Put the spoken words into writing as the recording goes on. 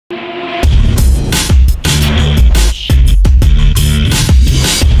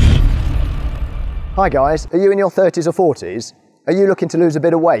Hi guys, are you in your 30s or 40s? Are you looking to lose a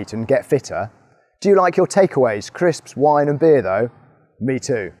bit of weight and get fitter? Do you like your takeaways, crisps, wine and beer though? Me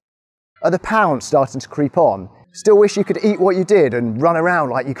too. Are the pounds starting to creep on? Still wish you could eat what you did and run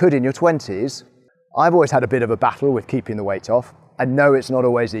around like you could in your 20s? I've always had a bit of a battle with keeping the weight off, and know it's not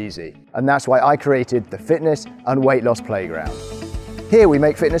always easy. And that's why I created the Fitness and Weight Loss Playground. Here we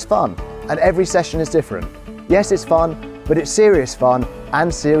make fitness fun, and every session is different. Yes, it's fun, but it's serious fun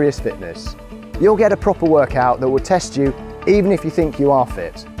and serious fitness. You'll get a proper workout that will test you even if you think you are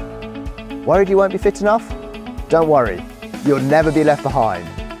fit. Worried you won't be fit enough? Don't worry, you'll never be left behind.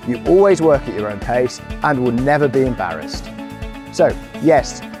 You always work at your own pace and will never be embarrassed. So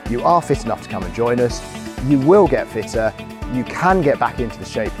yes, you are fit enough to come and join us, you will get fitter, you can get back into the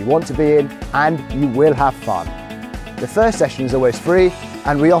shape you want to be in, and you will have fun. The first session is always free,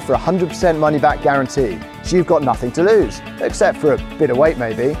 and we offer a 100% money back guarantee, so you've got nothing to lose, except for a bit of weight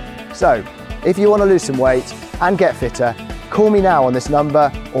maybe. So, if you want to lose some weight and get fitter, call me now on this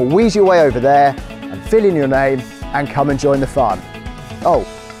number or wheeze your way over there and fill in your name and come and join the fun. Oh,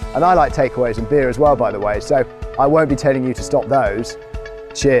 and I like takeaways and beer as well, by the way, so I won't be telling you to stop those.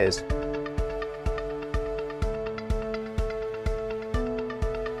 Cheers.